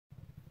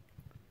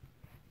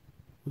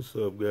What's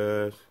up,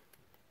 guys?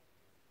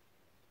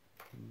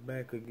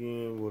 Back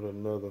again with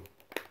another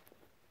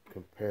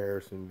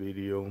comparison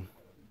video.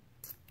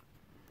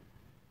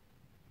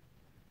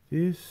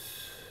 This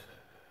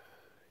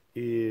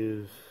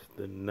is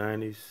the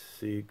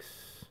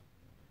 96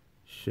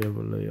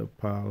 Chevrolet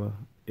Impala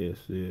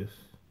SS.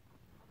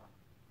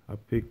 I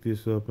picked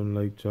this up in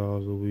Lake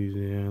Charles,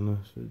 Louisiana.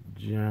 It's a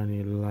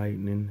Johnny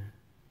Lightning.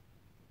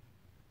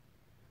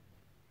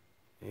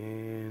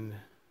 And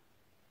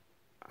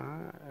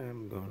I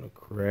am gonna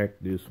crack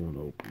this one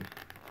open.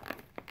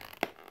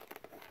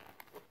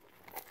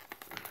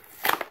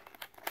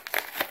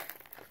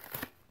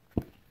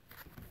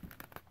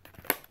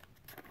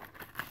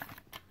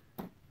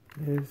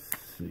 Let's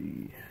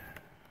see.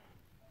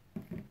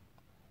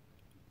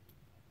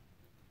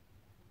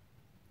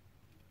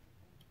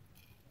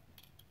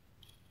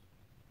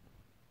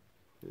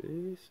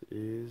 This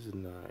is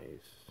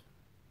nice.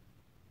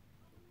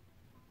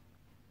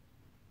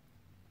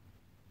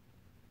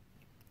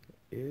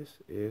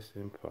 SS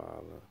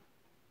Impala.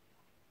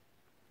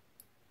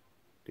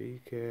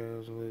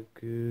 Decals look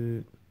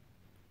good.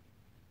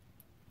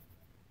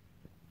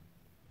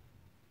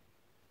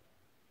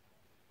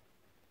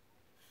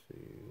 Let's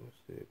see,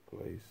 what's that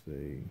place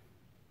say?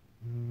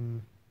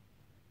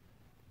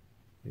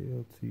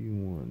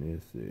 LT1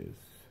 SS.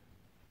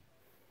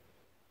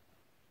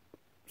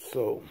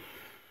 So,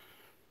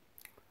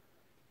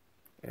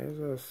 as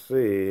I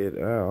said,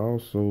 I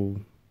also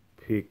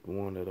picked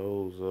one of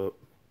those up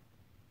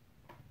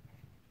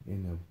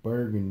in a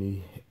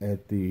burgundy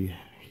at the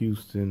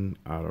Houston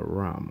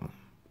Autorama.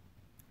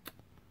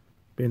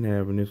 Been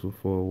having this one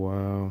for a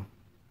while.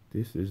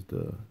 This is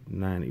the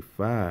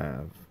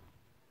 95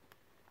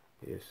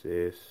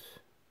 SS.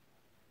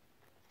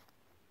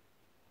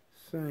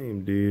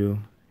 Same deal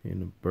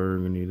in the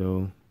burgundy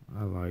though.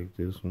 I like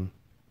this one.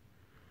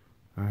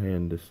 I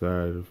hadn't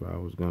decided if I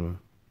was gonna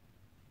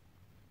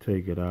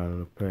take it out of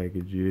the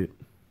package yet,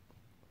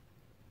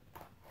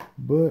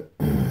 but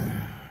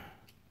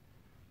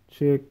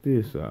check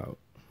this out.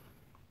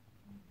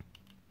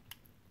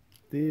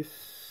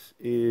 This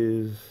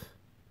is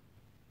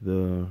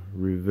the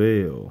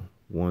Revell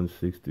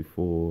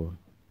 164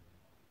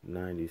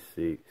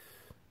 96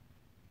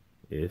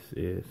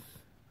 SS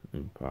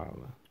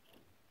Impala.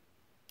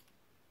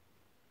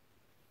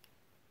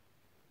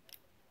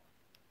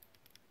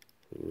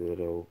 Hood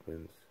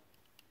opens,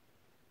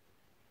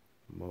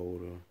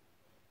 motor,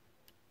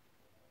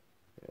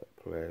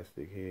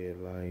 plastic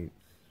headlights,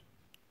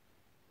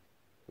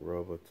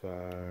 rubber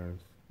tires.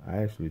 I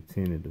actually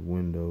tinted the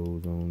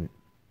windows on it.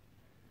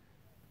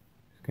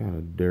 It's kind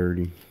of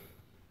dirty,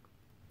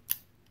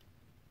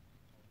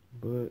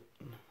 but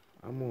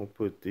I'm gonna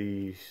put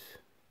these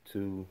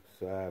two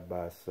side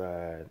by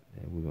side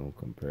and we're gonna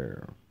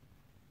compare them.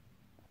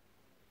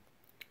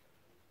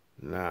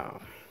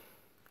 Now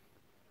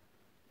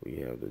we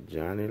have the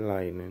Johnny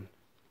Lightning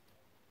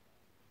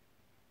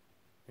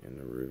and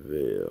the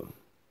Revell.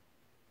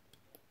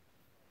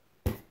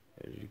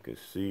 As you can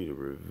see, the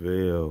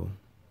Revell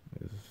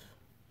is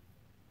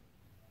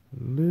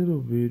a little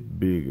bit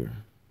bigger.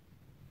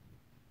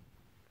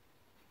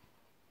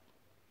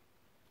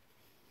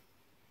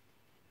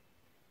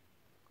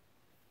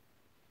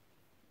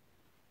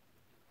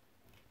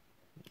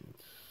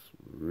 It's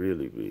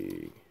really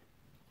big.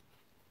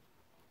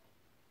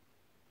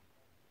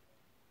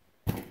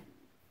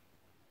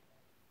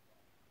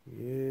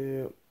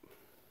 Yeah,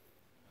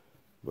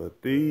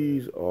 but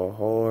these are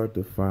hard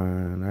to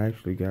find. I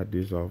actually got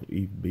this off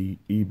eBay,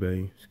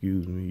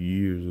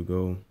 years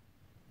ago,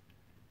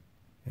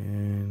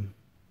 and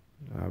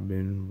I've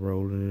been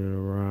rolling it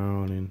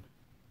around, and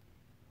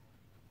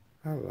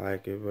I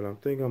like it. But I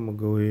think I'm gonna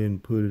go ahead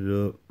and put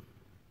it up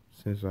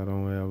since I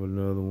don't have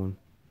another one,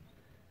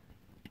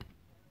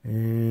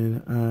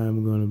 and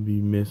I'm gonna be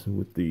messing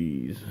with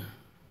these.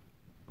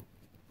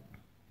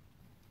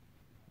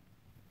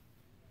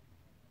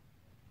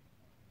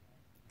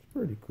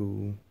 Pretty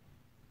cool.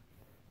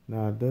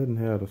 Now it doesn't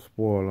have the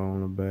spoiler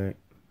on the back.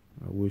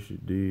 I wish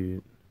it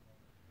did,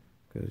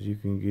 because you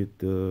can get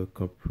the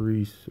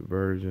Caprice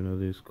version of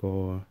this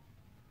car.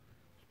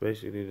 It's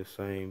basically the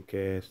same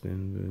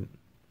casting,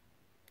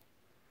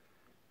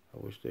 but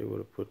I wish they would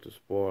have put the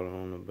spoiler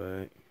on the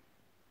back.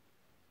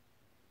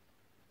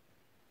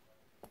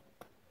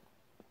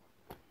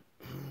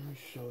 Let me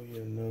show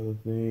you another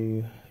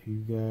thing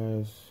you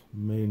guys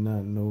may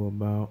not know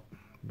about,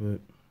 but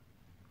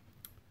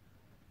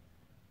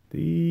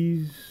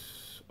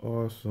these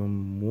are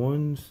some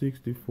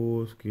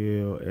 1/64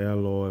 scale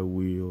alloy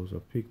wheels. I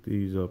picked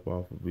these up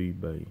off of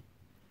eBay.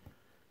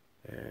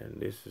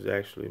 And this is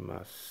actually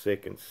my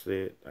second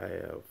set. I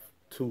have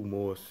two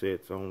more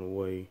sets on the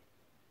way.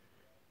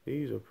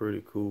 These are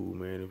pretty cool,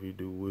 man, if you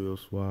do wheel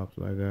swaps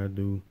like I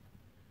do.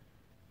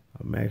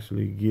 I'm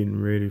actually getting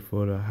ready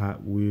for the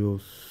Hot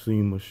Wheels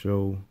SEMA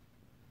show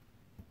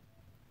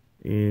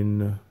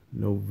in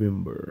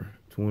November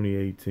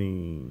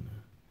 2018.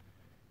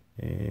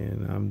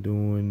 And I'm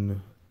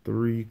doing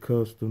 3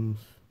 customs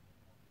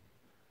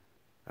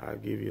I'll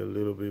give you a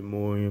little bit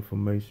more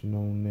information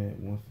on that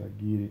once I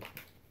get it.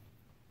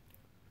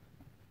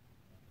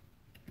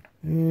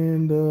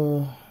 And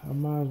I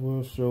might as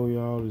well show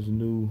y'all this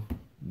new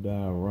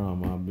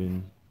diorama I've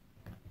been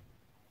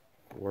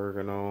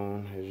working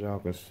on. As y'all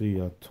can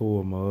see, I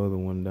tore my other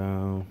one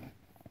down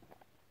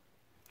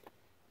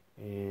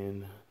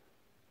and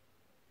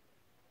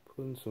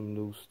putting some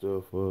new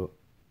stuff up.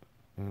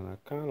 And I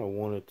kind of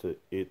wanted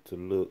it to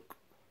look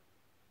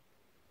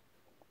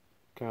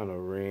kind of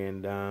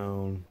ran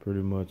down,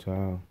 pretty much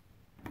how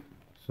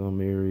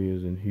some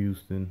areas in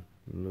Houston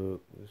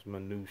look. This is my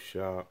new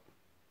shop.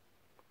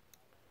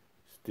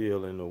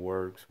 Still in the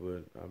works,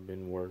 but I've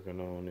been working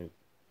on it.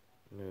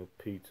 Little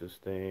pizza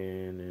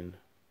stand, and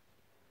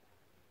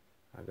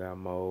I got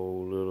my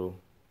old little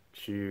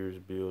Cheers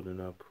building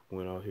up.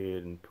 Went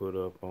ahead and put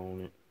up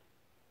on it.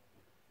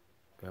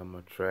 Got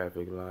my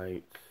traffic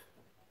lights.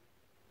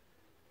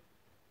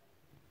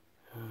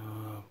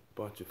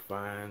 Bunch of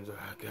fines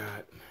I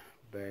got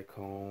back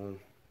home.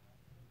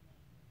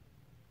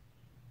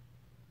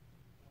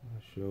 I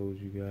showed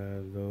you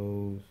guys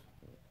those.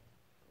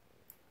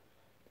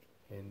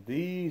 And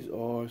these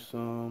are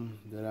some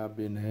that I've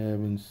been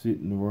having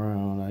sitting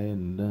around. I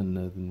hadn't done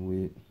nothing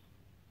with.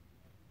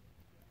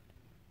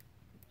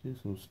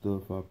 Just some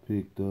stuff I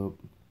picked up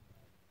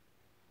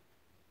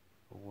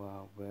a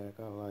while back.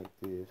 I like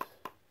this.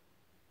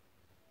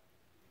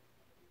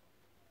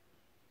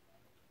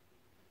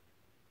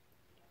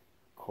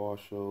 Car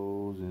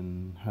shows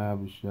and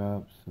hobby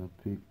shops I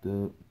picked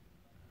up.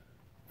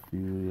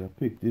 I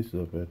picked this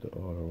up at the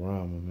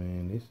Autorama,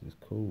 man. This is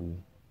cool.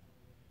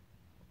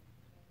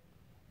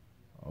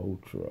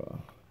 Ultra.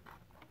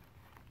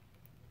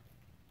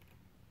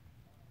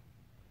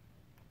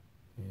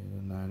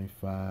 Yeah,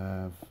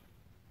 95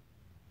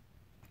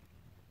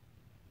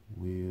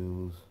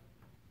 wheels.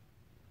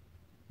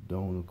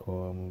 Donor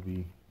car. I'm gonna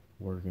be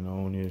working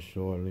on this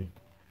shortly.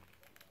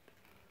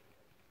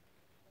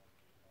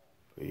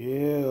 But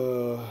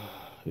yeah,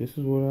 this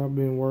is what I've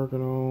been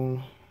working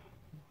on.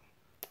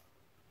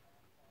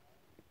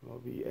 I'll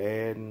be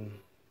adding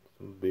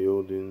some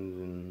buildings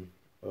and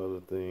other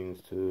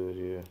things to it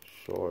here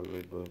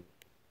shortly, but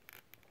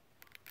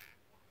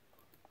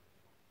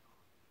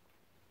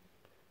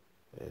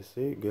that's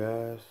it,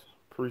 guys.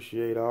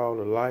 Appreciate all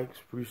the likes,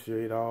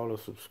 appreciate all the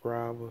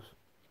subscribers.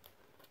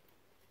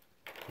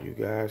 You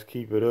guys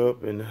keep it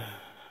up, and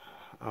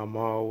I'm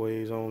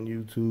always on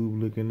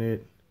YouTube looking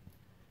at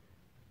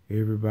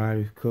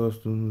everybody's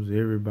customs,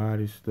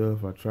 everybody's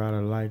stuff. I try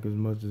to like as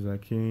much as I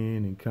can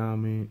and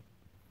comment.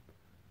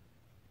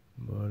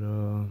 But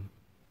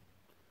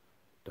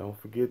don't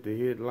forget to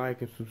hit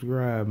like and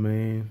subscribe,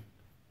 man.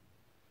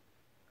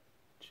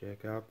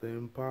 Check out the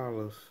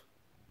impalas.